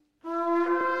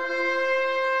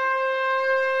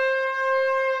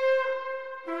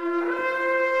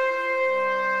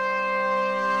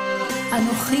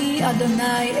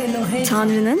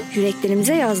Tanrı'nın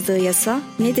yüreklerimize yazdığı yasa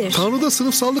nedir? Tanrı'da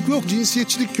sınıfsallık yok,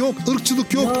 cinsiyetçilik yok,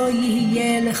 ırkçılık yok.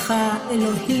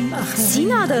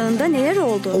 Sina Dağı'nda neler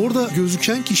oldu? Orada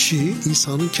gözüken kişi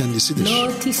insanın kendisidir.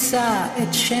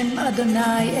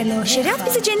 Şeriat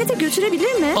bizi cennete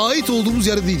götürebilir mi? Ait olduğumuz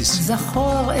yerde değiliz.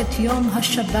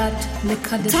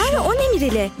 Tanrı o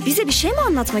emir ile bize bir şey mi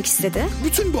anlatmak istedi?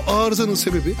 Bütün bu arızanın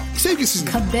sebebi sevgisizlik.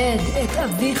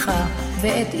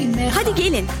 Hadi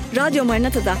gelin, Radyo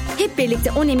Maranata'da hep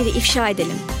birlikte o emiri ifşa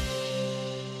edelim.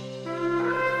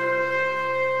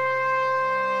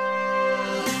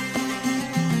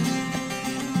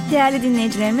 Değerli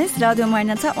dinleyicilerimiz, Radyo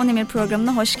Maranata On Emir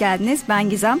programına hoş geldiniz. Ben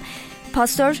Gizem.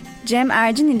 Pastör Cem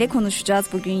Ercin ile konuşacağız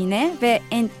bugün yine ve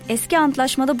eski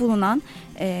antlaşmada bulunan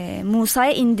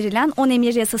Musa'ya indirilen On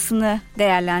Emir yasasını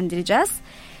değerlendireceğiz.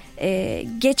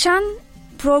 Geçen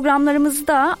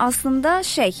programlarımızda aslında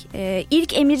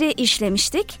ilk emiri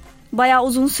işlemiştik. Bayağı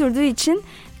uzun sürdüğü için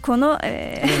konu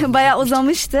bayağı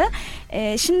uzamıştı.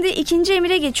 Şimdi ikinci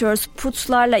emire geçiyoruz,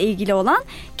 putlarla ilgili olan,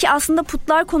 ki aslında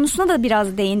putlar konusuna da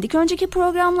biraz değindik önceki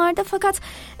programlarda, fakat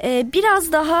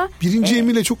biraz daha birinci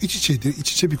emirle çok iç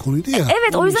içe bir konuydu ya.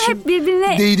 Evet, o yüzden hep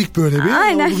birbirine değdik böyle bir.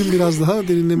 Aynen. Bugün biraz daha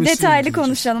derinlemesine detaylı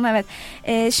konuşalım. Evet.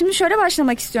 Şimdi şöyle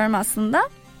başlamak istiyorum aslında.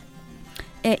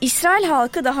 İsrail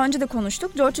halkı, daha önce de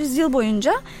konuştuk, 400 yıl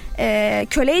boyunca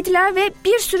köleydiler ve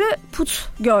bir sürü put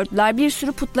gördüler, bir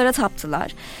sürü putlara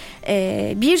taptılar.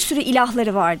 Bir sürü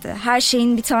ilahları vardı, her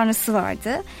şeyin bir tanrısı vardı.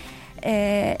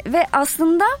 Ve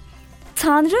aslında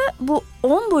Tanrı bu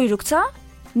 10 buyrukta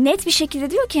net bir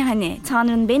şekilde diyor ki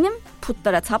Tanrın benim,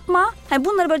 putlara tapma.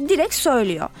 Bunları böyle direkt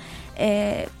söylüyor.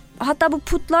 Hatta bu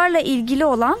putlarla ilgili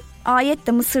olan ayet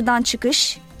de Mısır'dan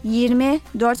Çıkış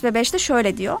 24 ve 5'te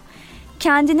şöyle diyor.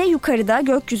 Kendine yukarıda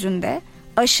gökyüzünde,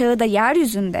 aşağıda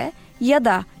yeryüzünde ya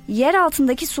da yer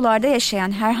altındaki sularda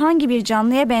yaşayan herhangi bir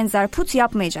canlıya benzer put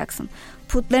yapmayacaksın.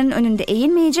 Putların önünde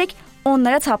eğilmeyecek,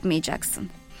 onlara tapmayacaksın.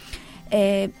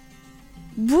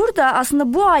 Burada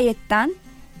aslında bu ayetten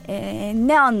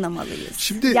ne anlamalıyız?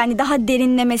 Şimdi, yani daha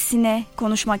derinlemesine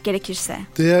konuşmak gerekirse.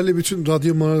 Değerli bütün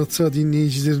Radyo Maranata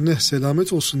dinleyicilerine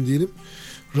selamet olsun diyelim.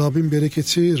 Rabbin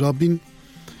bereketi, Rabbin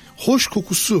hoş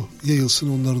kokusu yayılsın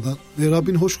onlardan ve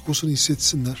Rabbin hoş kokusunu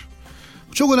hissetsinler.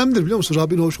 Bu çok önemlidir, biliyor musun?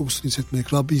 Rabbin hoş kokusunu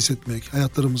hissetmek, Rabbi hissetmek,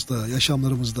 hayatlarımızda,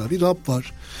 yaşamlarımızda bir Rab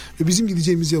var ve bizim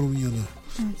gideceğimiz yer onun yanı.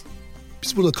 Evet.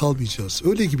 Biz burada kalmayacağız.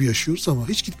 Öyle gibi yaşıyoruz ama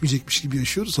hiç gitmeyecekmiş gibi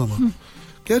yaşıyoruz ama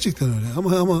gerçekten öyle.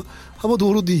 Ama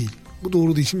doğru değil. Bu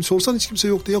doğru değil. Şimdi sorsan hiç kimse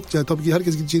yok da yok. Yani tabii ki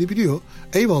herkes gideceğini biliyor.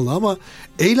 Eyvallah, ama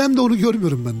eylemde onu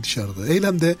görmüyorum ben dışarıda.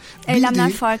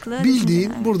 Eylemler farklı.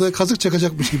 Bildiğin burada kazık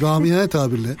çakacakmış gibi amiyane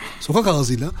tabirle, sokak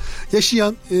ağzıyla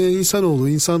yaşayan insanoğlu.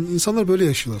 İnsanlar böyle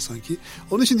yaşıyorlar sanki.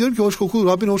 Onun için diyorum ki hoş koku,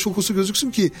 Rabbin hoş kokusu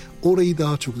gözüksün ki orayı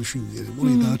daha çok düşünelim.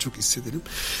 Orayı daha çok hissedelim.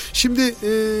 Şimdi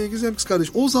güzel kız kardeş,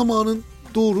 o zamanın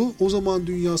doğru, o zaman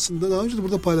dünyasında daha önce de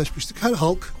burada paylaşmıştık. Her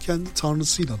halk kendi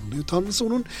tanrısıyla anılıyor. Tanrısı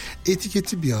onun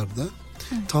etiketi bir yerde.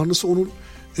 Evet. Tanrısı onun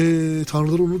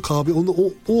tanrıları onun kabi,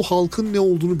 o halkın ne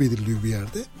olduğunu belirliyor bir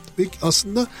yerde. Ve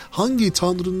aslında hangi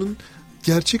tanrının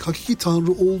gerçek hakiki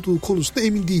tanrı olduğu konusunda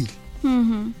emin değil.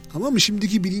 Tamam mı?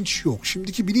 Şimdiki bilinç yok.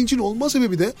 Şimdiki bilincin olma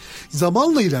sebebi de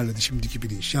zamanla ilerledi şimdiki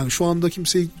bilinç. Yani şu anda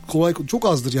kimseyi çok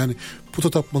azdır yani puta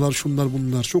tapmalar, şunlar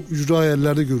bunlar çok ücra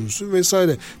yerlerde görürsün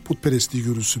vesaire, putperestliği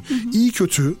görürsün. İyi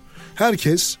kötü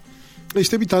herkes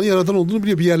işte bir tane yaradan olduğunu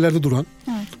biliyor, bir yerlerde duran.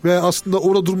 Evet. Ve aslında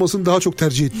orada durmasını daha çok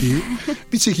tercih ettiği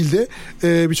bir şekilde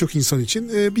birçok insan için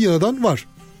bir yaradan var.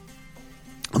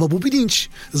 Ama bu bilinç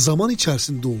zaman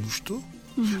içerisinde oluştu.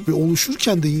 Ve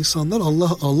oluşurken de insanlar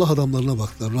Allah adamlarına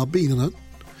baktılar. Rabbe inanan,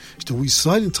 işte bu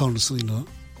İsrail'in tanrısına inanan,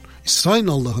 İsrail'in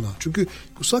Allah'ına. Çünkü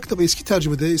kutsal kitap eski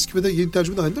tercümede, yeni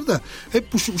tercümede aynıdır da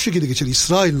hep bu şekilde geçer.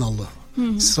 İsrail'in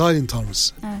Allah'ı. İsrail'in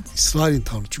tanrısı. Evet. İsrail'in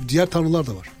tanrısı. Çünkü diğer tanrılar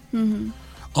da var.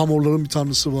 Amorların bir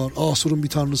tanrısı var, Asur'un bir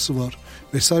tanrısı var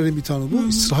vesairenin bir tanrısı. Bu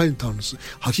İsrail'in tanrısı.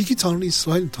 Hakiki tanrı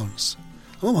İsrail'in tanrısı.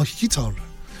 Ama hakiki tanrı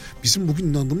bizim bugün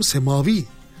inandığımız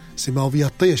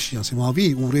semaviyatta yaşayan,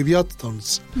 semavi, uhreviyat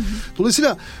tanrısı.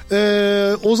 Dolayısıyla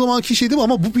o zamanki şeydi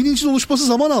ama bu bilincin oluşması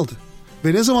zaman aldı.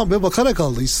 Ve ne zaman bakarak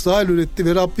aldı. İsrail öğretti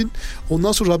ve Rabbin,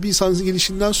 ondan sonra Rabbi İsa'nın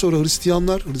gelişinden sonra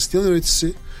Hristiyan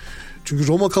öğretisi. Çünkü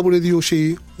Roma kabul ediyor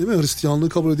şeyi, değil mi? Hristiyanlığı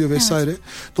kabul ediyor vesaire. Evet.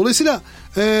 Dolayısıyla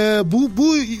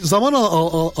bu zaman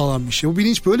alan bir şey. Bu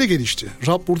bilinç böyle gelişti.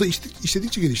 Rab burada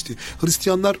işledikçe gelişti.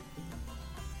 Hristiyanlar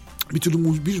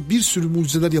bir sürü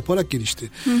mucizeler yaparak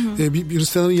gelişti.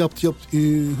 Hristiyanların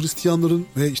Hristiyanların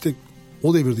ve işte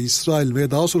o devirde İsrail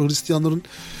ve daha sonra Hristiyanların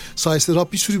sayesinde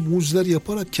Rab bir sürü mucizeler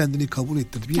yaparak kendini kabul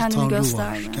ettirdi. Bir kendini tanrı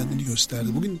gösterdi. Var. Kendini gösterdi.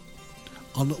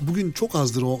 Bugün çok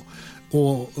azdır o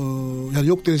O yani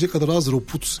yok denecek kadar azdır o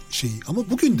put şeyi. Ama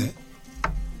bugün de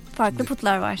farklı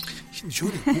putlar var. Şimdi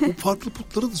şöyle o farklı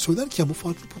putları da söylerken bu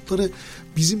farklı putları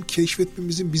bizim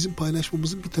keşfetmemizin, bizim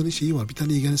paylaşmamızın bir tane şeyi var. Bir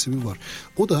tane yegane sebebi var.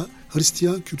 O da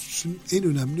Hristiyan kültürünün en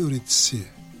önemli öğretisi.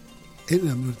 En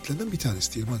önemli öğretilerden bir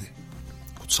tanesi diyelim hadi.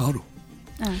 Kutsal ruh.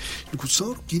 Evet. Şimdi kutsal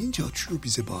ruh gelince açıyor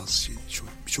bize bazı şey,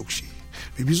 birçok şeyi.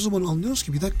 Ve biz o zaman anlıyoruz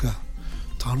ki bir dakika,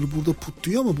 Tanrı burada put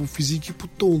diyor ama bu fiziki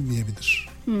put da olmayabilir.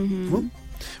 Tamam?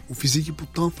 Bu fiziki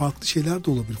puttan farklı şeyler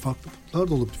de olabilir. Farklı putlar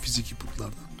da olabilir fiziki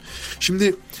putlardan.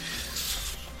 Şimdi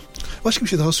başka bir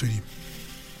şey daha söyleyeyim.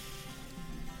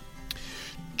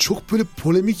 Çok böyle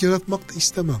polemik yaratmak da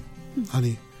istemem.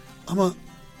 Hani ama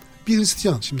bir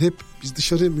Hristiyan, şimdi hep biz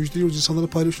dışarı müjdeliyoruz, insanlara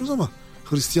paylaşıyoruz ama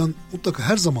Hristiyan mutlaka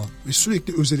her zaman ve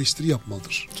sürekli öz eleştiri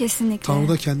yapmalıdır. Kesinlikle. Tanrı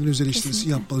da kendine öz eleştirisi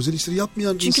yapmalı. Öz eleştiri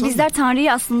yapmayan çünkü insan... bizler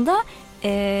Tanrı'yı aslında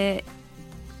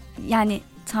yani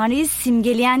Tanrı'yı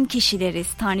simgeleyen kişileriz.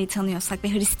 Tanrı'yı tanıyorsak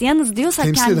ve Hristiyanız diyorsak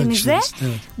temsil kendimize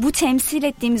evet. Bu temsil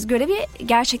ettiğimiz görevi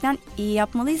gerçekten iyi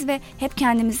yapmalıyız ve hep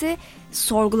kendimizi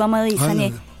sorgulamalıyız. Aynen.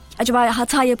 Hani acaba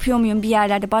hata yapıyor muyum bir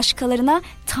yerlerde, başkalarına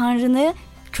Tanrı'nı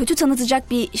kötü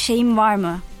tanıtacak bir şeyim var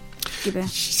mı gibi.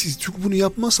 Çünkü bunu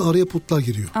yapmazsa araya putlar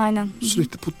giriyor. Aynen.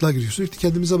 Sürekli putlar giriyor. Sürekli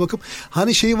kendimize bakıp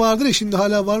hani şey vardır ya, şimdi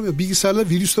hala var mı? Bilgisayarlar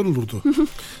virüsler olurdu.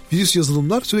 Virüs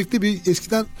yazılımlar sürekli bir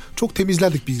eskiden çok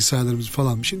temizlerdik bilgisayarlarımızı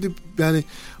falan. Şimdi yani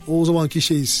o zamanki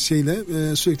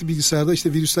şeyle sürekli bilgisayarda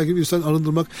işte virüsler gibi virüslerden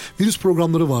arındırmak, virüs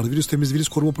programları vardı. Virüs temiz, virüs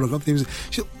koruma programı temiz.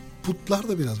 İşte putlar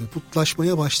da biraz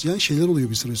putlaşmaya başlayan şeyler oluyor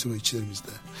bir süre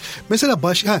içlerimizde. Mesela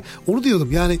onu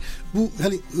diyordum yani bu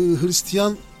hani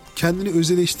Hristiyan kendini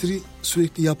öz eleştiri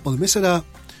sürekli yapmalı. Mesela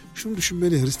şunu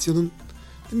düşünmeli, Hristiyanın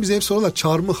bize hep soruyorlar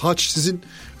çarmıh, haç sizin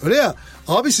öyle ya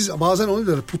abi, siz bazen onu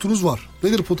diyorlar, putunuz var.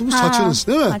 Nedir putumuz? Haçınız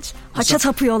değil mi? Haça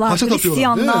tapıyorlar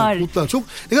Hristiyanlar. Putlar çok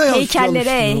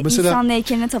heykellere, insan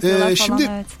heykeline tapıyorlar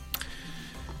falan.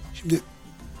 Şimdi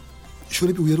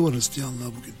şöyle bir uyarı var Hristiyanlığa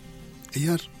bugün.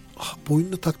 Eğer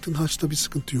boynuna taktığın haçta bir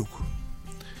sıkıntı yok.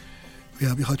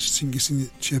 Veya bir haç simgesini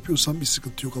yapıyorsan bir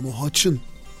sıkıntı yok ama o haçın,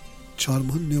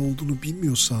 çarmıhın ne olduğunu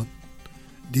bilmiyorsan,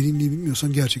 derinliği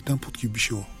bilmiyorsan gerçekten put gibi bir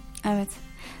şey o. Evet.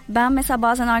 Ben mesela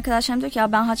bazen arkadaşlarım diyor ki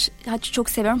ya ben haçı çok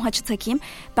seviyorum, haçı takayım.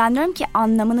 Ben diyorum ki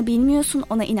anlamını bilmiyorsun,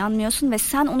 ona inanmıyorsun ve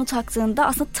sen onu taktığında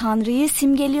aslında Tanrı'yı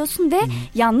simgeliyorsun ve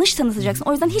yanlış tanıtacaksın.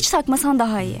 O yüzden hiç takmasan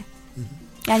daha iyi.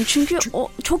 Yani çünkü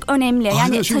o çok önemli.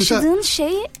 Yani taşıdığın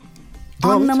şeyi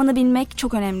anlamını bilmek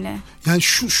çok önemli. Yani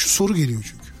şu soru geliyor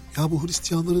çünkü. Ya bu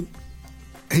Hristiyanların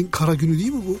en kara günü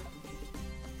değil mi bu?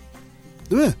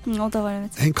 Değil mi? O da var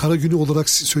evet. En kara günü olarak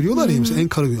söylüyorlar ya mesela en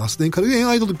kara günü. Aslında en kara günü en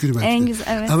aydınlık günü belki de. En güzel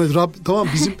evet. Evet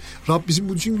Rab bizim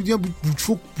bu için bu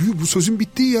çok büyük, bu sözün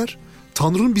bittiği yer.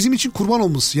 Tanrı'nın bizim için kurban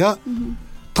olması ya.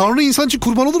 Tanrı insan için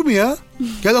kurban olur mu ya?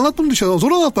 Gel anlat bunu dışarıdan.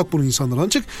 Zor anlat bak bunu insanlara.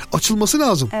 Ancak açılması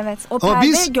lazım. Evet. O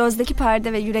perde gözdeki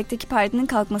perde ve yürekteki perdenin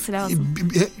kalkması lazım.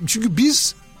 Çünkü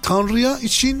biz Tanrı'ya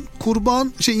için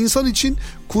kurban, insan için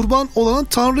kurban olan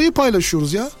Tanrı'yı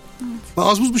paylaşıyoruz ya. Evet.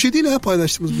 Az buz bir şey değil ya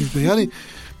paylaştığımız müjde. Yani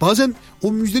bazen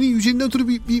o müjdenin yüceliğinden ötürü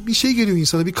bir şey geliyor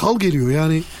insana, bir kal geliyor.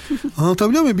 Yani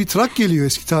anlatabiliyor muyum? Bir trak geliyor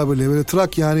eski tabirle. Böyle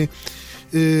trak yani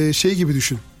şey gibi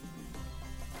düşün.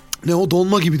 Ne o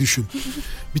donma gibi düşün.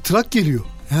 Bir trak geliyor.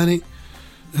 Yani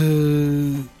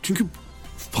çünkü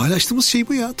paylaştığımız şey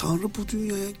bu ya. Tanrı bu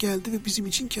dünyaya geldi ve bizim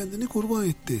için kendini kurban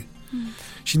etti.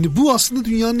 Şimdi bu aslında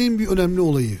dünyanın en bir önemli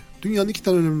olayı. Dünyanın iki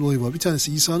tane önemli olayı var. Bir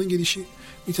tanesi İsa'nın gelişi,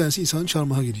 bir tanesi İsa'nın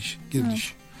çarmıha gelişi.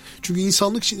 Çünkü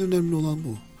insanlık için önemli olan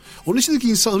bu. Onun içindeki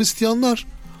Hristiyanlar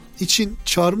için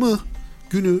çarmıh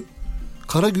günü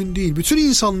kara gün değil. Bütün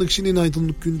insanlık için en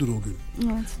aydınlık gündür o gün.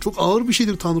 Evet. Çok ağır bir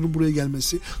şeydir Tanrı'nın buraya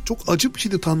gelmesi. Çok acı bir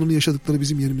şeydir Tanrı'nın yaşadıkları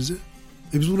bizim yerimize.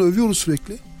 Biz bunu övüyoruz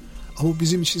sürekli. Ama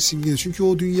bizim için simgedir. Çünkü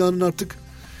o dünyanın artık,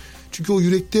 çünkü o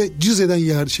yürekte cız eden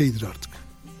yer şeydir artık.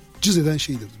 Cız eden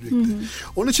şeydir yürekte.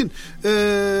 Onun için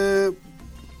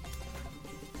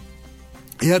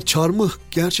eğer çarmıh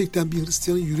gerçekten bir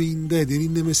Hristiyanın yüreğinde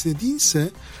derinlemesine değilse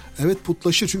evet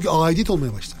putlaşır. Çünkü aidiyet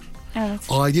olmaya başlar. Evet.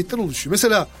 Aidiyetler oluşuyor.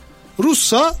 Mesela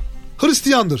Rus'sa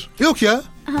Hristiyandır. Yok ya.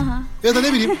 Aha. Ya da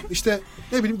ne bileyim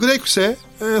Grekse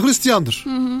Hristiyandır.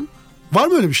 Var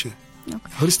mı öyle bir şey? Yok.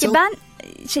 Hristiyan... Ben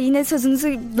yine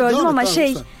sözünüzü böldüm ama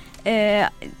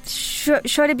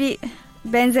şöyle bir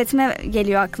benzetme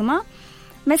geliyor aklıma.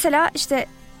 Mesela işte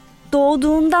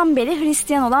doğduğundan beri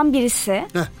Hristiyan olan birisi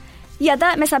ya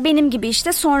da mesela benim gibi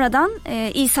işte sonradan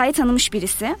İsa'yı tanımış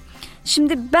birisi.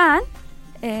 Şimdi ben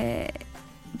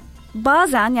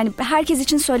bazen, yani herkes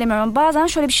için söylemiyorum ama bazen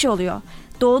şöyle bir şey oluyor.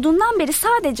 Doğduğundan beri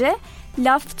sadece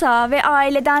lafta ve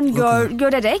aileden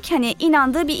görerek hani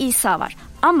inandığı bir İsa var.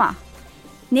 Ama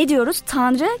ne diyoruz?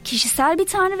 Tanrı kişisel bir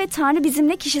Tanrı ve Tanrı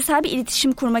bizimle kişisel bir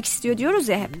iletişim kurmak istiyor diyoruz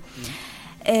ya hep.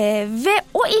 Ve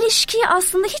o ilişkiyi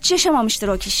aslında hiç yaşamamıştır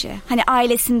o kişi. Hani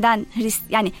ailesinden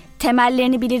yani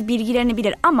temellerini bilir, bilgilerini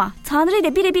bilir ama Tanrı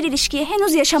ile birebir ilişkiyi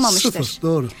henüz yaşamamıştır. Sıfır,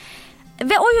 doğru.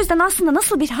 Ve o yüzden aslında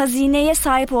nasıl bir hazineye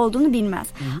sahip olduğunu bilmez.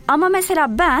 Ama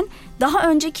mesela ben daha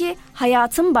önceki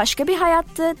hayatım başka bir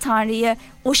hayattı. Tanrı'yı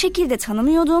o şekilde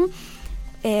tanımıyordum.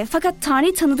 Fakat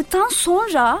Tanrı'yı tanıdıktan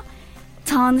sonra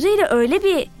Tanrı ile öyle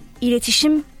bir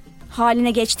iletişim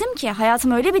haline geçtim ki,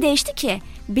 hayatım öyle bir değişti ki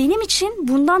benim için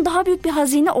bundan daha büyük bir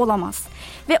hazine olamaz.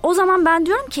 Ve o zaman ben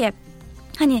diyorum ki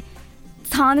hani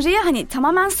Tanrı'ya hani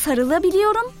tamamen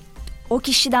sarılabiliyorum o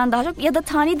kişiden daha çok ya da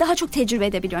Tanrı'yı daha çok tecrübe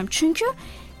edebiliyorum. Çünkü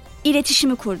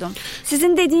iletişimi kurdum.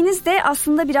 Sizin dediğiniz de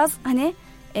aslında biraz hani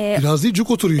biraz değil,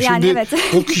 cuk oturuyor. Yani şimdi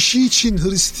evet. O kişi için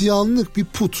Hristiyanlık bir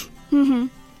put.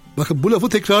 Bakın bu lafı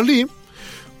tekrarlayayım.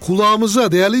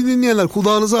 Kulağımıza, değerli dinleyenler,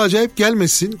 kulağınıza acayip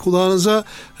gelmesin, kulağınıza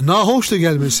nahoş da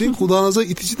gelmesin, kulağınıza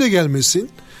itici de gelmesin.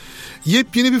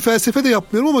 Yepyeni bir felsefe de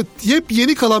yapmıyorum ama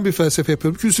yepyeni kalan bir felsefe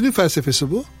yapıyorum. Kürsünün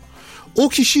felsefesi bu. O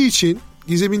kişi için,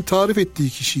 Gizem'in tarif ettiği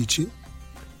kişi için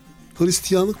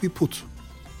Hristiyanlık bir put.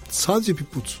 Sadece bir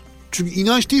put. Çünkü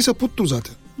inanç değilse puttur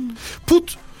zaten.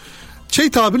 Put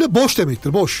tabirle boş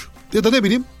demektir, boş. Ya da ne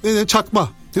bileyim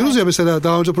çakma. Diyoruz ya mesela,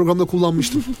 daha önce programda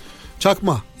kullanmıştım.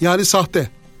 Çakma yani sahte.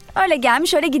 Öyle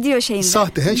gelmiş öyle gidiyor şeyinde.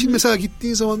 Sahte. Şimdi mesela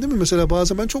gittiğin zaman değil mi? Mesela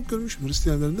bazen ben çok görmüşüm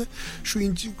Hristiyanlarında. Şu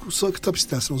İncil kitap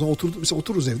istersin. O zaman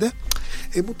otururuz evde.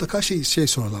 Mutlaka şey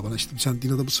sorarlar bana. İşte sen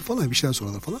din adamısın falan, bir şeyler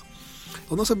sorarlar falan.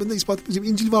 Ondan sonra ben de ispat edeceğim.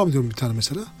 İncil var mı diyorum bir tane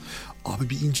mesela. Abi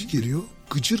bir İncil geliyor.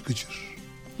 Gıcır gıcır.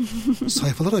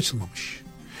 Sayfalar açılmamış.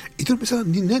 Diyorum mesela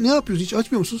ne yapıyorsun? Hiç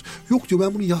açmıyor musunuz? Yok diyor,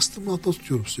 ben bunu yastığımın altında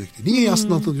tutuyorum sürekli. Niye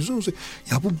yastığın altında tutuyorsun?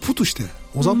 Ya bu put işte.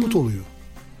 O zaman put oluyor.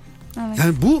 Evet.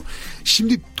 Yani bu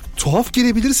şimdi tuhaf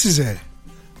gelebilir size.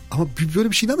 Ama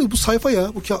böyle bir şey değil. Bu sayfa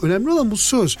ya. Önemli olan bu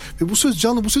söz. Ve bu söz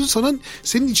canlı. Bu sözü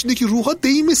senin içindeki ruha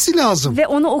değmesi lazım. Ve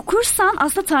onu okursan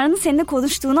aslında Tanrı'nın seninle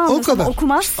konuştuğunu anlıyorsun. O kadar.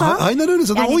 Okumazsan aynen öyle.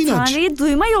 Zaten yani o inanç. Tanrı'yı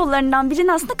duyma yollarından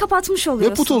birini aslında kapatmış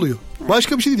oluyorsun. Ve put oluyor. Evet.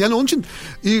 Başka bir şey değil. Yani onun için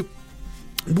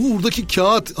bu buradaki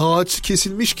kağıt, ağaç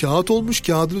kesilmiş, kağıt olmuş,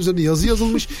 kağıdın üzerine yazı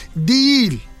yazılmış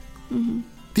değil.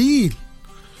 Değil.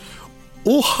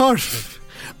 O harf.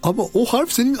 Ama o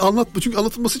harf senin çünkü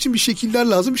anlatılması için bir şekiller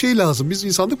lazım, bir şey lazım. Biz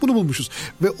insanlık bunu bulmuşuz.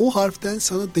 Ve o harften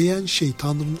sana değen şey,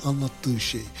 Tanrı'nın anlattığı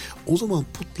şey. O zaman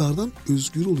putlardan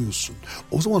özgür oluyorsun.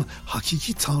 O zaman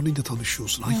hakiki Tanrı'yla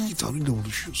tanışıyorsun. Hakiki Tanrı'yla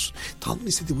buluşuyorsun. Tanrı'nın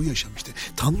istediği bu yaşam işte.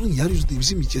 Tanrı'nın yeryüzünde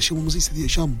bizim yaşamamızı istediği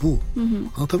yaşam bu.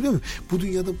 Anlatabiliyor muyum? Bu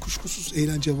dünyada kuşkusuz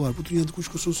eğlence var. Bu dünyada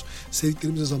kuşkusuz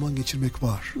sevdiklerimizle zaman geçirmek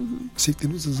var.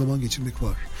 Sevdiklerimizle zaman geçirmek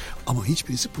var. Ama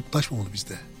hiçbirisi putlaşmamalı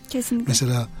bizde. Kesinlikle.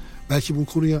 Mesela belki bu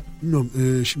konuya bilmiyorum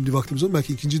şimdi vaktimiz var,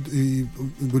 belki ikinci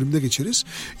bölümde geçeriz.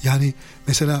 Yani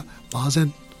mesela bazen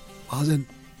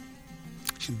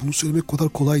şimdi bunu söylemek kadar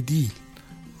kolay değil.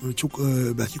 Çok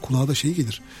belki kulağa da şey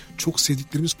gelir. Çok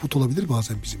sevdiklerimiz put olabilir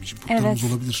bazen bizim için. Putlarımız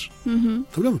olabilir.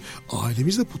 Tabii mi?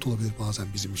 Ailemiz de put olabilir bazen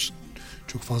bizim için.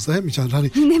 Çok fazla hem yani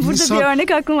hani burada bir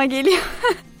örnek aklıma geliyor.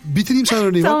 Bitireyim sen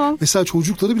örneği. Tamam. Mesela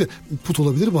çocukları bile put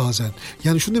olabilir bazen.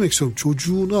 Yani şunu demek istiyorum.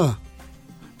 Çocuğuna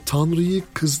Tanrı'yı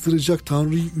kızdıracak,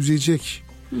 Tanrı'yı üzecek,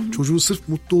 çocuğu sırf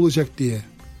mutlu olacak diye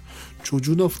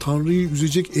çocuğuna Tanrı'yı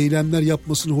üzecek eylemler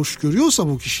yapmasını hoş görüyorsa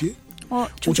bu kişi,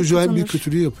 o çocuğa en büyük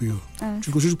kötülüğü yapıyor. Evet.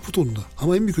 Çünkü o çocuk put onda.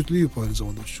 Ama en büyük kötülüğü yapıyor aynı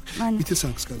zamanda çocuk. Aynen.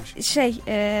 Bitirsen kız kardeşim.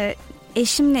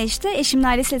 Eşimle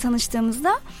ailesiyle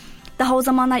tanıştığımızda daha o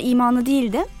zamanlar imanlı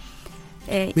değildi.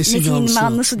 Mesih'in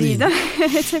imanlısı değildi.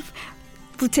 Evet, hep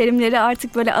bu terimleri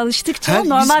artık böyle alıştıkça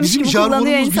normalmiş gibi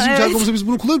kullanıyor insan. Bizim jargonumuzda biz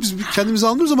bunu kullanıyoruz. Biz kendimizi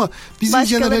anlıyoruz ama bizi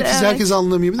izleyenler herkes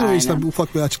anlamayabilir. O yüzden bir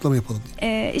ufak bir açıklama yapalım.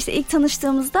 İşte ilk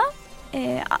tanıştığımızda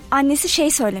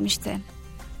annesi söylemişti.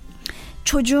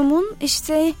 Çocuğumun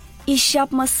işte iş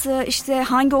yapması, işte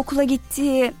hangi okula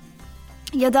gittiği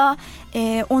ya da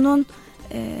onun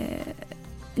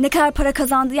ne kadar para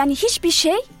kazandığı, yani hiçbir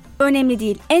şey önemli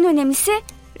değil. En önemlisi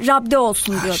Rab'de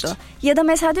olsun diyordu. İşte. Ya da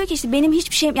mesela diyor ki işte benim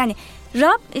hiçbir şeyim, yani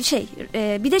Rab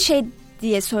bir de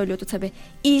diye söylüyordu tabii.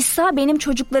 İsa benim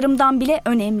çocuklarımdan bile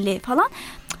önemli falan.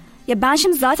 Ya ben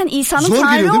şimdi zaten İsa'nın zor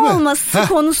Tanrı geliyor, olması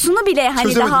konusunu bile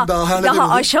hani daha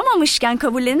aşamamışken,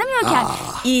 kabullenemiyorken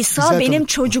İsa benim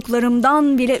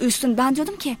çocuklarımdan bile üstün. Ben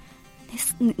diyordum ki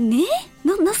ne?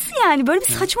 Nasıl yani? Böyle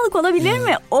bir saçmalık olabilir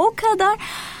mi? O kadar.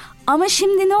 Ama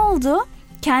şimdi ne oldu?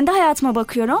 Kendi hayatıma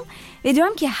bakıyorum ve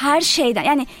diyorum ki her şeyden,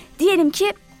 yani diyelim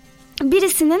ki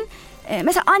birisinin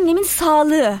mesela annemin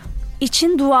sağlığı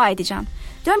için dua edeceğim.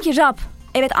 Diyorum ki Rab,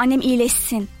 evet annem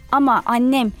iyileşsin ama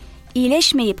annem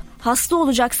iyileşmeyip hasta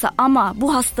olacaksa ama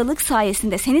bu hastalık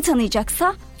sayesinde seni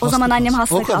tanıyacaksa o zaman annem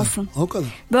hasta kalsın. O kadar.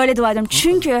 Böyle dua ediyorum.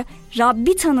 Çünkü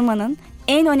Rabbi tanımanın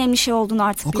en önemli şey olduğunu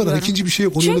artık biliyorum. O kadar. İkinci bir şey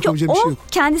yok. Çünkü bir şey yok. o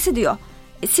kendisi diyor.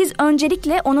 Siz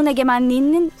öncelikle onun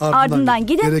egemenliğinin ardından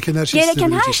gidin.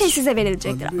 Gereken her şey size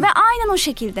verilecektir. Ve aynen o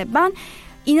şekilde ben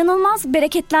inanılmaz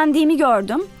bereketlendiğimi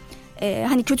gördüm.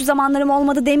 Hani kötü zamanlarım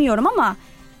olmadı demiyorum ama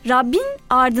Rabbin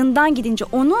ardından gidince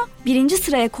onu birinci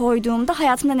sıraya koyduğumda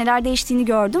hayatımda neler değiştiğini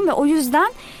gördüm ve o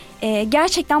yüzden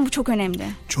gerçekten bu çok önemli.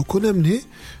 Çok önemli.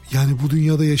 Yani bu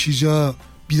dünyada yaşayacağı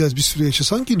biraz bir süre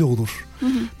yaşasan ki ne olur? Hı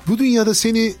hı. Bu dünyada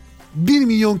seni 1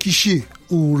 milyon kişi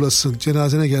uğurlasın,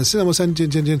 cenazene gelsin ama sen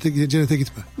cennete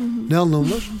gitme. Hı hı. Ne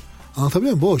anlamı var?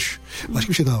 Anlatabiliyor muyum? Boş. Başka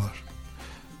bir şey daha var.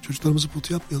 Çocuklarımızı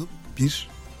putu yapmayalım. Bir.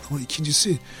 Ama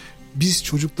ikincisi biz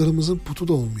çocuklarımızın putu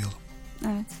da olmayalım.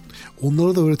 Evet.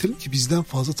 Onlara da öğretelim ki bizden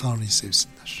fazla Tanrı'yı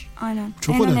sevsinler. Aynen.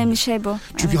 Çok en önemli şey bu.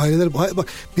 Çünkü aileler bak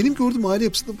benim gördüğüm aile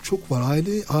yapısında bu çok var.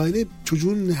 Aile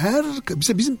çocuğun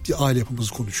mesela bizim aile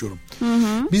yapımızı konuşuyorum. Hı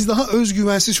hı. Biz daha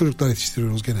özgüvensiz çocuklar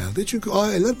yetiştiriyoruz genelde. Çünkü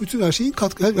aileler bütün her şeyin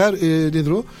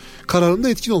kararında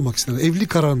etkin olmak isterler. Evlilik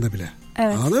kararında bile.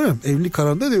 Evet. Anladın mı? Evlilik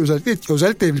kararında da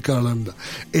özellikle evlilik kararlarında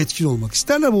etkin olmak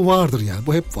isterler. Bu vardır yani.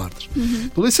 Bu hep vardır. Hı hı.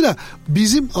 Dolayısıyla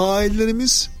bizim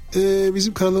ailelerimiz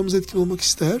bizim kararlarımıza etkin olmak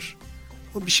ister.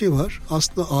 Ama bir şey var.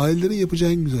 Aslında ailelerin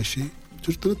yapacağı en güzel şey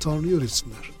çocuklarına Tanrı'yı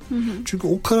öğretsinler. Hı hı. Çünkü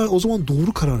o zaman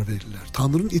doğru karar verirler.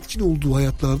 Tanrı'nın etkin olduğu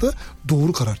hayatlarda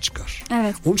doğru karar çıkar.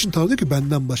 Evet. Onun için Tanrı diyor ki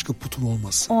benden başka putun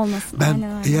olmasın. Olmasın.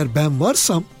 Eğer ben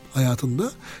varsam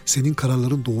hayatında senin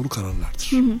kararların doğru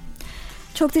kararlardır. Hı hı.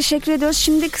 Çok teşekkür ediyoruz.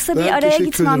 Şimdi kısa bir araya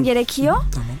gitmem gerekiyor.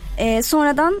 Tamam.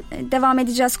 Sonradan devam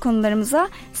edeceğiz konularımıza.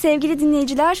 Sevgili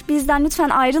dinleyiciler, bizden lütfen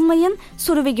ayrılmayın.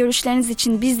 Soru ve görüşleriniz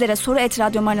için bizlere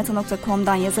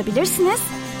soru@radyomaranatha.com'dan yazabilirsiniz.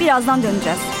 Birazdan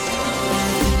döneceğiz.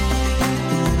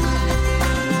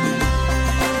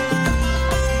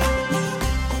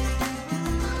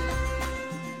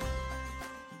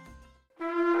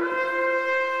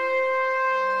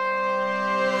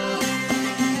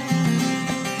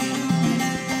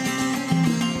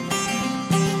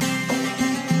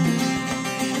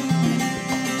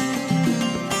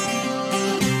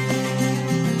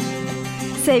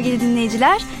 Sevgili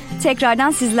dinleyiciler,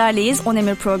 tekrardan sizlerleyiz On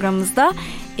Emir programımızda.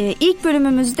 İlk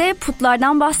bölümümüzde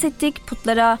putlardan bahsettik.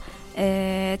 Putlara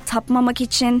tapmamak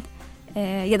için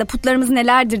ya da putlarımız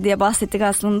nelerdir diye bahsettik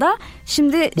aslında.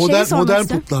 Şimdi modern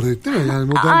putlar dedik değil mi? Yani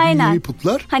modern dünyevi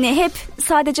putlar. Hani hep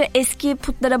sadece eski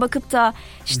putlara bakıp da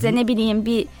işte Hı-hı. ne bileyim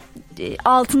bir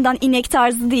altından inek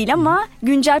tarzı değil ama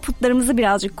güncel putlarımızı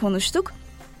birazcık konuştuk.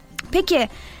 Peki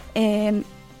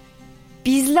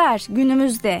bizler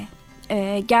günümüzde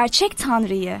gerçek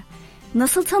Tanrı'yı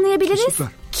nasıl tanıyabiliriz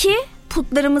ki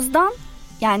putlarımızdan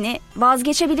yani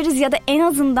vazgeçebiliriz ya da en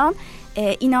azından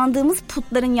inandığımız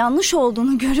putların yanlış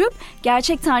olduğunu görüp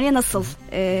gerçek Tanrı'ya nasıl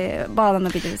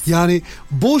bağlanabiliriz? Yani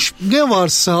boş ne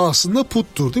varsa aslında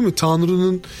puttur değil mi?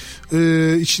 Tanrı'nın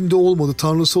içinde olmadığı,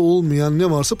 Tanrısı olmayan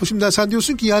ne varsa. Şimdi sen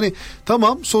diyorsun ki yani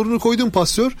tamam sorunu koydun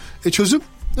pastör, çözüm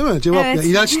değil mi? Cevap evet.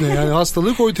 İlaç ne? Yani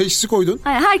hastalığı koy, teşhisi koydun.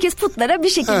 Yani herkes putlara bir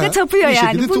şekilde tapıyor bir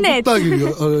yani. Bu net. Putlar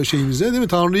giriyor şeyimize değil mi?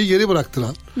 Tanrı'yı geri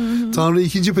bıraktıran, Tanrı'yı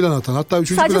ikinci plana atan, hatta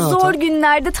üçüncü plana atan. Sadece zor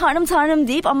günlerde Tanrım Tanrım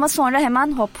deyip ama sonra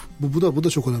hemen hop. Bu da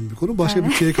çok önemli bir konu. Başka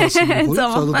bir şeye kalsın bu konu.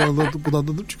 Tamam. Bunu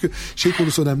anladım. Çünkü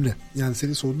konusu önemli. Yani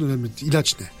senin sorunun önemli.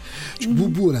 İlaç ne?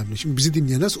 Çünkü bu önemli. Şimdi bizi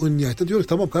dinleyenler o nihayetinde diyor ki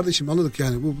tamam kardeşim anladık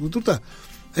yani budur da.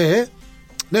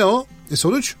 Ne o?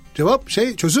 Sonuç, cevap,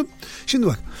 çözüm. Şimdi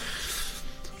bak.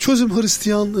 Çözüm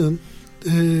Hristiyanlığın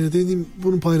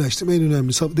bunu paylaştım en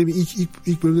önemli. Demin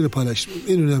ilk bölümde de paylaştım.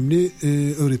 En önemli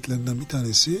öğretilerinden bir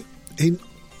tanesi, en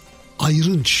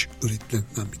ayrınç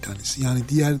öğretilerinden bir tanesi. Yani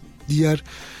diğer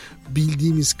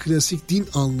bildiğimiz klasik din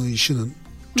anlayışının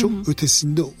çok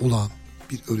ötesinde olan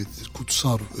bir öğretidir.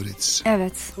 Kutsal öğretisi.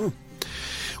 Evet. Tamam.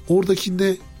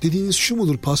 Oradakinde dediğiniz şu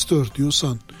mudur pastör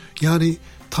diyorsan yani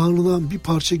Tanrı'dan bir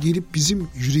parça gelip bizim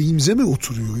yüreğimize mi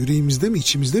oturuyor? Yüreğimizde mi,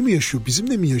 içimizde mi yaşıyor?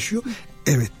 Bizimle mi yaşıyor?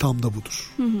 Evet, tam da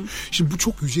budur. Hı hı. Şimdi bu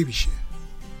çok yüce bir şey.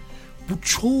 Bu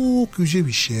çok yüce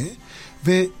bir şey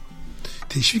ve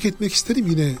teşvik etmek isterim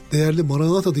yine değerli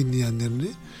Maranatha dinleyenlerini.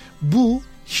 Bu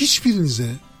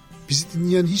hiçbirinize, bizi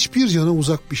dinleyen hiçbir cana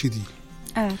uzak bir şey değil.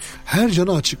 Evet. Her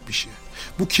cana açık bir şey.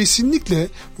 Bu kesinlikle,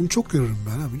 bunu çok görürüm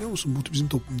ben biliyor musun bu bizim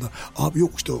toplumda. Abi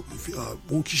yok işte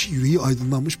o kişi yüreği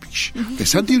aydınlanmış bir kişi.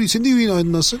 Sen de yüreğin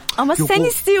aydınlansın. Ama yok, sen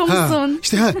istiyor musun?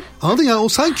 Anladın yani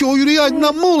sanki o yüreği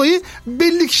aydınlanma olayı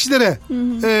belli kişilere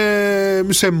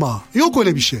müsemma. Yok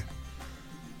öyle bir şey.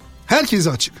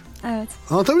 Herkese açık. Evet.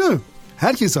 Anlatabiliyor muyum?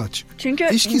 Herkese açık.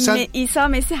 Çünkü sen, İsa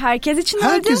Mesih herkes için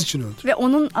öldü. Ve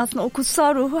onun aslında o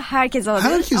kutsal ruhu herkese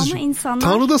alıyor. Herkes ama için. insanlar...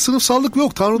 Tanrı'da sınıfsallık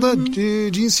yok. Tanrı'da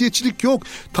cinsiyetçilik yok.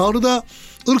 Tanrı'da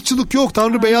ırkçılık yok.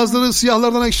 Tanrı beyazları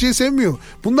siyahlardan ekşiyi sevmiyor.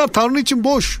 Bunlar Tanrı için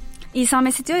boş. İsa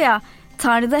Mesih diyor ya,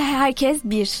 Tanrı'da herkes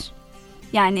bir.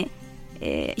 Yani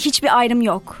hiçbir ayrım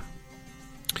yok.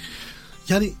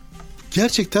 Yani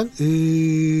gerçekten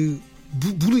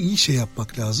bunu iyi şey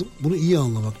yapmak lazım. Bunu iyi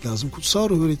anlamak lazım. Kutsal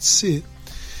ruh öğretisi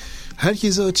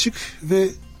herkese açık ve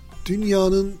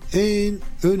dünyanın en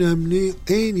önemli,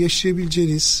 en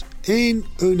yaşayabileceğiniz en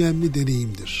önemli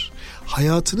deneyimdir.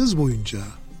 Hayatınız boyunca,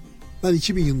 ben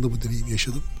 2000 yılında bu deneyimi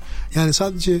yaşadım. Yani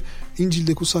sadece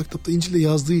İncil'de, kutsal kitapta İncil'de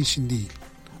yazdığı için değil.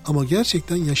 Ama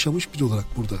gerçekten yaşamış biri olarak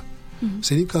burada.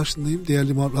 Senin karşındayım,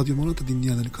 değerli Radyo Maranatha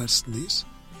dinleyenlerin karşısındayız.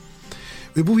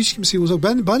 Ve bu hiç kimseye uzak.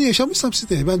 Ben yaşamışsam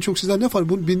size. Ben çok sizden ne fark?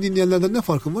 Beni dinleyenlerden ne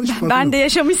farkım var? Hiç farkım ben yok. de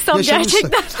yaşamışsam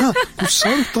gerçekten.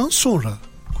 Kutsallıktan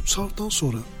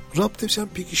sonra Rab'de sen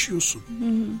pekişiyorsun.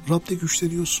 Rab'de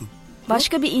güçleniyorsun.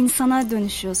 Başka bir insana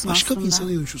dönüşüyorsun Başka aslında. bir insana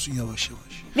dönüşüyorsun yavaş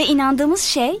yavaş. Ve inandığımız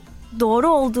şey doğru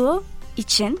olduğu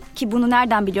için, ki bunu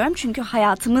nereden biliyorum? Çünkü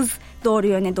hayatımız doğru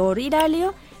yöne doğru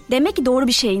ilerliyor. Demek ki doğru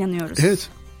bir şeye inanıyoruz. Evet.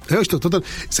 Evet işte zaten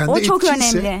sende o çok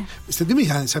etkiyse, önemli. Mesela değil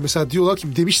mi yani sen mesela diyorlar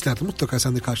ki demişlerdi mutlaka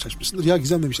sen de karşılaşmışsındır. Ya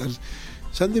Gizem demişler.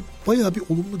 Sende bayağı bir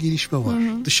olumlu gelişme var.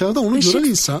 Dışarıda onu gören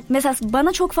insan. Mesela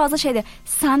bana çok fazla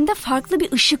sende farklı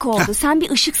bir ışık oldu. Sen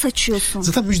bir ışık saçıyorsun.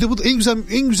 Zaten müjde bu, en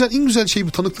güzel şey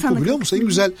bu, tanıklık bu, biliyor musun? En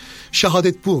güzel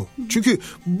şehadet bu. Çünkü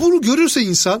bunu görürse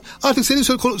insan artık senin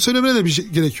söylemene de bir şey,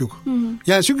 gerek yok.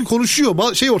 Yani çünkü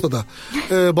konuşuyor, şey ortada.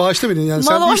 Bağışla beni yani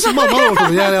sen değilsin, mal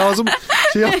ortada. Yani ağzım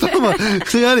şey yaptı ama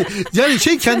yani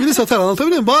şey kendini satar,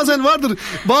 anlatabiliyor muyum? Bazen vardır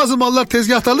bazı mallar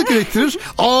tezgahtarlık gerektirir.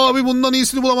 Abi bundan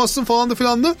iyisini bulamazsın falan da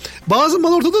filan da. Bazı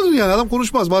mal ortadadır yani, adam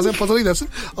konuşmaz. Bazen pazara gidersin,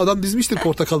 adam dizmiştir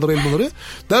portakalları, elmaları.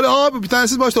 Der abi bir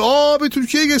tanesiz başlar. Abi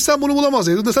Türkiye'ye geçsen bunu bulamaz.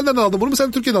 Ya. Sen nereden aldın bunu?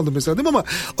 Sen Türkiye'den aldın mesela, değil mi? Ama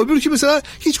öbürkü mesela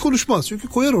hiç konuşmaz. Çünkü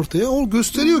koyar ortaya. O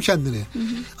gösteriyor kendini.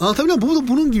 Anlatabiliyor muyum? Bu da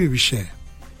bunun gibi bir şey.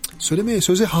 Söylemeye,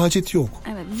 söze hacet yok.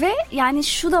 Evet ve yani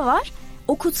şu da var.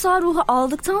 O kutsal ruhu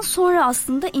aldıktan sonra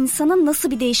aslında insanın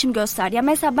nasıl bir değişim gösterdi. Ya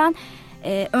mesela ben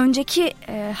önceki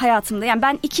hayatımda, yani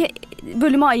ben 2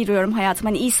 bölüme ayırıyorum hayatım.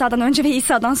 Hani İsa'dan önce ve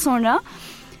İsa'dan sonra.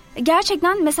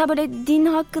 Gerçekten mesela böyle din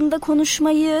hakkında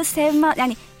konuşmayı sevmem.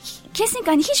 Yani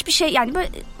kesinlikle hani hiçbir şey, yani böyle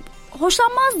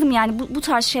hoşlanmazdım yani bu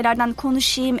tarz şeylerden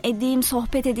konuşayım, edeyim,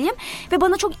 sohbet edeyim. Ve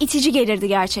bana çok itici gelirdi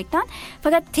gerçekten.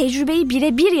 Fakat tecrübeyi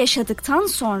birebir yaşadıktan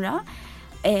sonra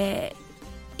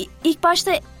ilk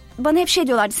başta bana hep şey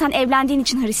diyorlardı, sen evlendiğin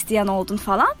için Hristiyan oldun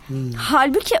falan.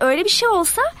 Halbuki öyle bir şey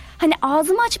olsa hani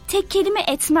ağzımı açıp tek kelime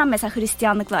etmem mesela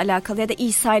Hristiyanlıkla alakalı ya da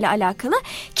İsa ile alakalı,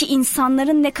 ki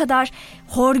insanların ne kadar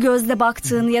hor gözle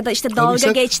baktığını ya da işte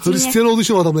dalga geçtiğini. Hristiyan olduğu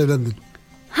için o adamla evlendin.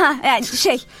 Ha yani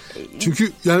şey.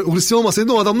 Çünkü yani Hristiyan olmasaydın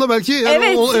o adamla belki yani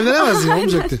evet. o evlenemezdin,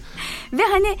 olmayacaktı. Ve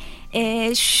hani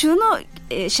şunu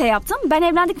şey yaptım. Ben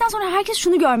evlendikten sonra herkes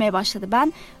şunu görmeye başladı.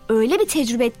 Ben öyle bir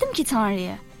tecrübe ettim ki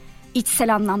Tanrı'yı.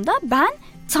 İçsel anlamda ben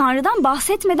Tanrı'dan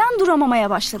bahsetmeden duramamaya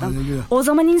başladım. Halleluya. O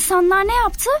zaman insanlar ne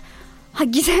yaptı?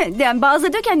 Yani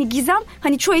bazıları diyor ki hani Gizem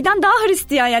hani Çoy'dan daha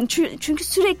Hristiyan yani çünkü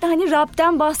sürekli hani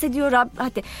Rab'den bahsediyor.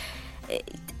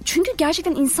 Çünkü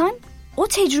gerçekten insan o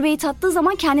tecrübeyi tattığı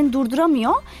zaman kendini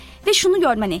durduramıyor ve şunu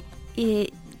gördüm, hani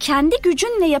kendi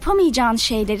gücünle yapamayacağın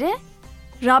şeyleri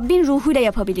Rabbin ruhuyla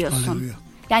yapabiliyorsun. Halleluya.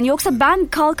 Yani yoksa ben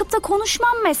kalkıp da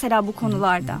konuşmam mesela bu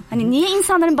konularda. Hani niye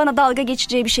insanların bana dalga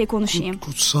geçeceği bir şey konuşayım?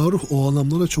 Kutsal ruh o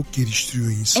anlamda da çok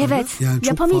geliştiriyor insanı. Evet. Yani çok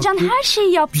yapamayacağın farklı, her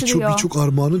şeyi yaptırıyor. Birçok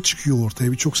armağanın çıkıyor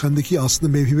ortaya. Birçok sendeki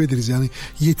aslında mevhibe deriz. Yani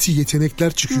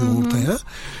yetenekler çıkıyor ortaya.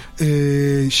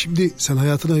 Şimdi sen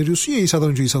hayatını ayırıyorsun ya İsa'dan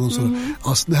önce, İsa'dan sonra.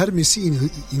 Aslında her Mesih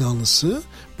inanlısı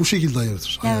bu şekilde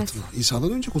ayırır hayatını. Evet.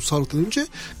 İsa'dan önce, kutsallıktan önce,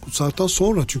 kutsallıktan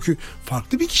sonra. Çünkü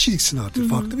farklı bir kişiliksin artık.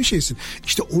 Farklı bir şeysin.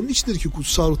 İşte onun içindir ki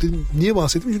kutsal ruh dedim. Niye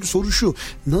bahsettim? Çünkü soru şu.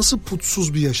 Nasıl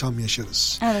putsuz bir yaşam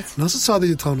yaşarız? Evet. Nasıl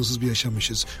sadece tanrısız bir yaşam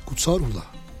yaşarız? Kutsal ruhla.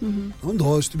 Ama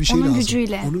doğaüstü bir şey onun lazım.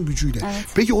 Gücüyle. Onun gücüyle. Evet.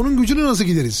 Peki onun gücüne nasıl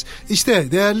gideriz?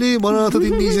 İşte değerli Maranatha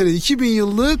dinleyicileri, 2000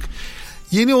 yıllık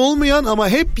yeni olmayan ama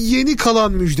hep yeni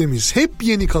kalan müjdemiz. Hep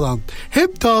yeni kalan,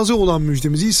 hep taze olan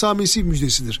müjdemiz İsa Mesih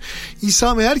müjdesidir.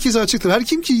 İsa herkese açıktır. Her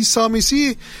kim ki İsa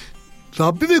Mesih'i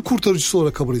Rabbi ve kurtarıcısı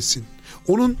olarak kabul etsin,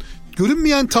 onun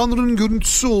görünmeyen Tanrı'nın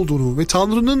görüntüsü olduğunu ve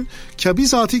Tanrı'nın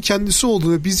bizatihi kendisi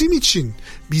olduğunu ve bizim için,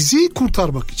 bizi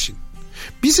kurtarmak için,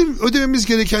 bizim ödememiz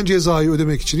gereken cezayı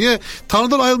ödemek için ya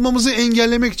Tanrı'dan ayrılmamızı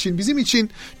engellemek için bizim için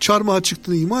çarmıha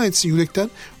çıktığını ima etsin yürekten,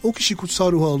 o kişi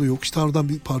kutsal ruhu alıyor. O kişi Tanrı'dan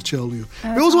bir parça alıyor.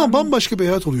 Evet, ve o zaman bambaşka bir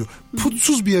hayat oluyor.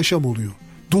 Putsuz bir yaşam oluyor.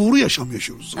 Doğru yaşam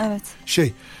yaşıyoruz. Evet.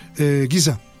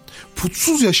 Gizem.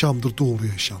 putsuz yaşamdır doğru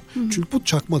yaşam. Çünkü put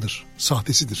çakmadır,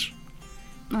 sahtesidir.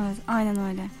 Evet, aynen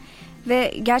öyle.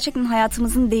 Ve gerçekten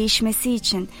hayatımızın değişmesi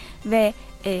için ve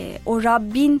o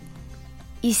Rabbin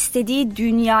istediği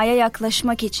dünyaya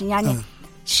yaklaşmak için, yani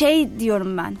şey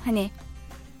diyorum ben, hani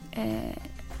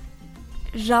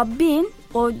Rabbin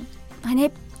o, hani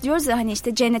hep diyoruz ya, hani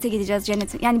işte cennete gideceğiz,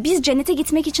 cennete. Yani biz cennete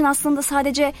gitmek için aslında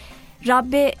sadece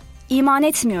Rabbe iman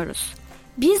etmiyoruz.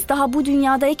 Biz daha bu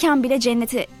dünyadayken bile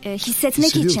cenneti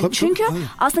hissetmek için. Tabii, çünkü tabii.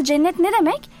 aslında cennet ne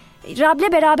demek?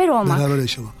 Rab'le beraber olmak. Beraber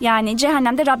yaşamak. Yani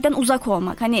cehennemde Rab'den uzak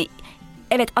olmak. Hani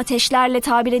evet, ateşlerle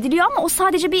tabir ediliyor ama o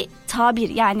sadece bir tabir.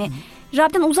 Yani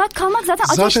Rab'den uzak kalmak zaten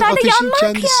ateşlerde yanmak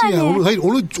kendisi yani.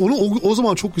 Onu o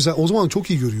zaman çok güzel, o zaman çok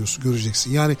iyi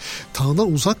göreceksin. Yani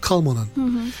Tanrı'dan uzak kalmanın,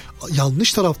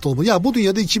 yanlış tarafta olma. Ya bu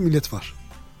dünyada 2 millet var.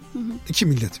 2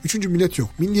 millet. 3. millet yok.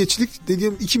 Milliyetçilik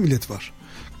dediğim 2 millet var.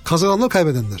 Kazananlar,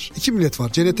 kaybedenler. 2 millet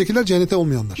var. Cennettekiler, cennete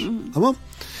olmayanlar. Tamam?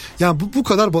 Yani bu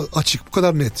kadar açık, bu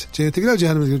kadar net. Cennettekiler,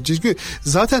 cehenneme girer. Çünkü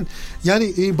zaten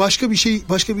yani başka bir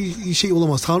şey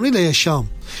olamaz. Tanrı ile yaşam.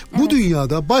 Bu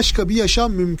dünyada başka bir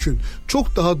yaşam mümkün.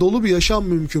 Çok daha dolu bir yaşam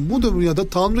mümkün. Bu dünyada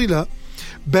Tanrı'yla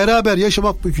beraber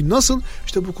yaşamak mümkün. Nasıl?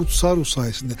 İşte bu kutsal ruh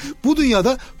sayesinde. Bu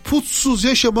dünyada putsuz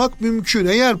yaşamak mümkün.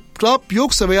 Eğer Rab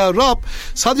yoksa veya Rab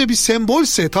sadece bir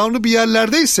sembolse, Tanrı bir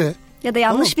yerlerdeyse, ya da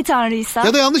yanlış bir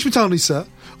tanrıysa,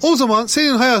 o zaman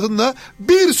senin hayatında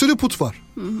bir sürü put var.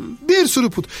 Bir sürü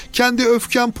put. Kendi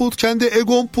öfken put, kendi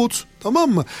egon put.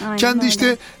 Tamam mı? Aynen kendi öyle.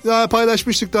 işte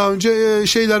paylaşmıştık daha önce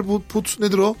şeyler put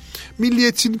nedir o?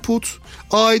 Milliyetin put,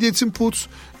 aidiyetin put.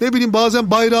 Ne bileyim,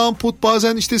 bazen bayrağın put,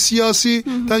 bazen işte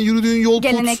siyasiden yürüdüğün yol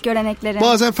put. Görenekleri.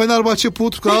 Bazen Fenerbahçe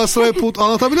put, Galatasaray put.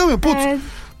 Anlatabiliyor muyum? Put. Evet.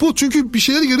 Put çünkü bir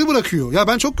şeyleri geri bırakıyor. Ya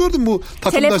ben çok gördüm bu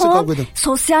takımdaşla kavga eden.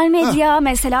 Sosyal medya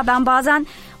mesela, ben bazen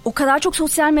o kadar çok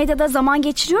sosyal medyada zaman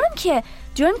geçiriyorum ki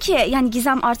diyorum ki yani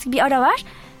Gizem artık bir ara ver.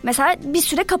 Mesela bir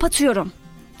süre kapatıyorum.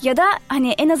 Ya da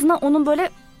hani en azından onun böyle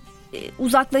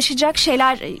uzaklaşacak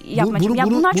şeyler yapmak.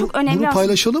 Bunlar çok önemli bunu aslında.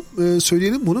 paylaşalım,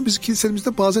 söyleyelim bunu. Biz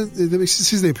kilisemizde bazen demek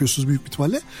siz de yapıyorsunuz büyük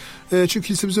ihtimalle. Çünkü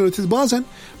kilisemizde öğretiriz. Bazen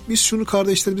biz şunu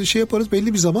kardeşlerimize şey yaparız,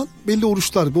 belli bir zaman belli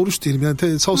oruçlar, oruç diyelim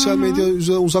yani sosyal medya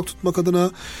üzerinden uzak tutmak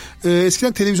adına.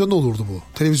 Eskiden televizyonda olurdu bu.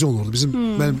 Televizyon olurdu.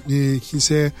 Ben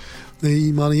kiliseye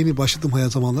imana yeni başladığım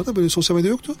hayat zamanlarda böyle sosyal medya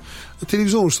yoktu.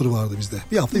 Televizyon oruçları vardı bizde.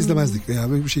 Bir hafta izlemezdik veya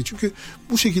böyle bir şey. Çünkü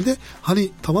bu şekilde hani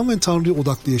tamamen Tanrı'ya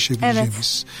odaklı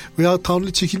yaşayabileceğimiz veya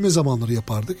Tanrı'ya çekilme zamanları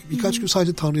yapardık. Birkaç gün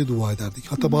sadece Tanrı'ya dua ederdik.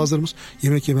 Hatta bazılarımız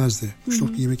yemek yemezdi. 3-4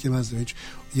 gün yemek yemezdi. Hiç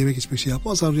yemek içmek şey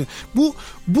yapmaz. Tanrı'ya.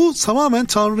 Bu tamamen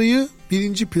Tanrı'yı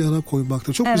birinci plana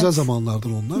koymakta. Çok güzel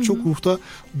zamanlardır onlar. Çok ruhta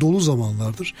dolu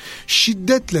zamanlardır.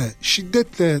 Şiddetle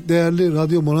değerli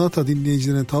Radyo Maranatha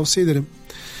dinleyicilerine tavsiye ederim.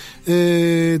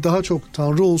 Daha çok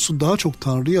Tanrı olsun, daha çok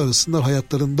Tanrı'yı arasınlar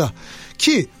hayatlarında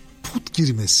ki put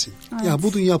girmesin. Evet. Yani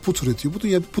bu dünya put üretiyor. Bu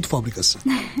dünya bir put fabrikası.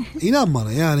 İnan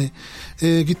bana yani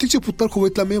gittikçe putlar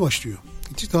kuvvetlenmeye başlıyor.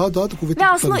 Gittikçe daha da kuvvetli. Ve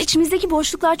aslında içimizdeki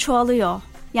boşluklar çoğalıyor.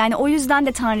 Yani o yüzden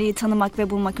de Tanrı'yı tanımak ve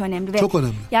bulmak önemli. Çok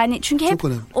önemli. Yani çünkü hep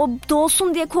o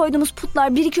dolsun diye koyduğumuz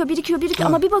putlar birikiyor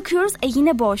ama bir bakıyoruz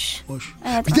yine boş.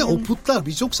 Evet, bir de o putlar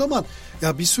birçok zaman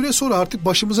ya bir süre sonra artık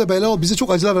başımıza bela olup bize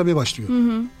çok acılar vermeye başlıyor.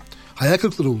 Hayal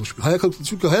kırıklığı oluşmuyor.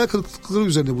 Çünkü hayal kırıklıkları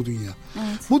üzerine bu dünya.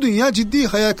 Evet. Bu dünya ciddi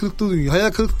hayal kırıklığı dünya.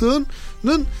 Hayal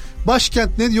kırıklığının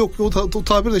başkent ne yok o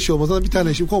tabir de şey olmaz. Bir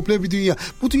tane şey komple bir dünya.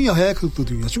 Bu dünya hayal kırıklığı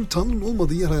dünya. Çünkü Tanrı'nın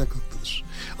olmadığı yer hayal kırıklığıdır.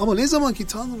 Ama ne zaman ki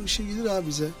Tanrı'nın işe gelir abi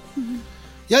bize.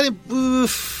 Yani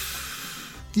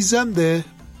Gizem de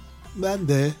ben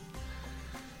de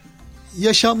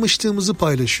yaşanmışlığımızı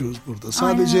paylaşıyoruz burada.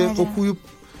 Sadece okuyup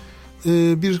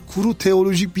bir kuru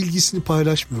teolojik bilgisini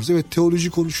paylaşmıyoruz. Evet, teoloji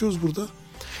konuşuyoruz burada.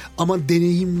 Ama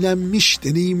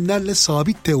deneyimlerle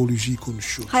sabit teolojiyi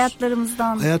konuşuyoruz.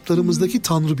 Hayatlarımızdaki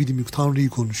Tanrı bilimi, Tanrı'yı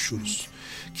konuşuyoruz.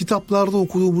 Kitaplarda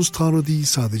okuduğumuz Tanrı değil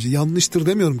sadece. Yanlıştır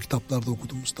demiyorum kitaplarda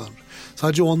okuduğumuz Tanrı.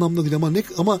 Sadece o anlamda değil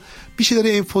ama bir şeyleri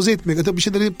empoze etmek, ya da bir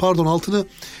şeyleri altını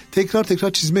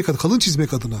tekrar çizmek adına, kalın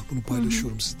çizmek adına bunu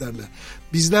paylaşıyorum sizlerle.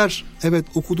 Bizler evet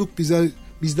okuduk,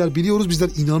 bizler biliyoruz, bizler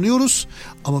inanıyoruz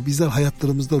ama bizler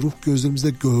hayatlarımızda, ruh gözlerimizde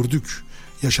gördük,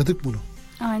 yaşadık bunu.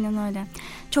 Aynen öyle.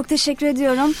 Çok teşekkür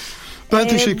ediyorum. Ben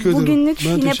teşekkür ederim. Bugünlük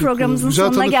yine programımızın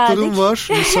sonuna geldik. Güzel tanıklıklarım var.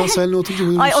 İnsan seninle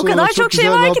oturunca ay o kadar çok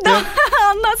şey var ki daha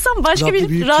anlatsam başka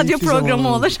bir radyo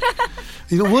programı olur.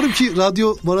 Umarım ki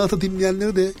Radyo Maranatha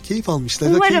dinleyenleri de keyif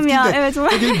almışlar. Umarım ya, evet.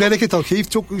 Bereket al.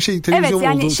 Keyif çok televizyon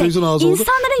yani oldu, televizyon ağzı oldu.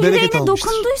 İnsanların yüreğine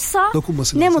dokunduysa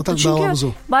ne mutlu.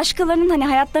 Çünkü başkalarının hani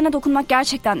hayatlarına dokunmak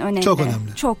gerçekten önemli. Çok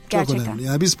önemli. Çok gerçekten. Çok önemli.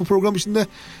 Yani biz bu program içinde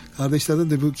kardeşlerden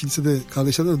de, bu kilisede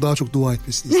kardeşlerden de daha çok dua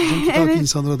etmesini istiyorum. Evet. Ki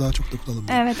insanlara daha çok dokunalım.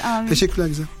 Evet, amin. Teşekkürler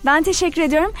Gizem. Ben teşekkür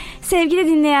ediyorum. Sevgili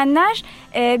dinleyenler,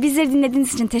 bizleri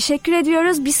dinlediğiniz için teşekkür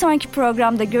ediyoruz. Bir sonraki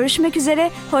programda görüşmek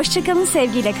üzere. Hoşça kalın,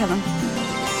 sevgiyle kalın.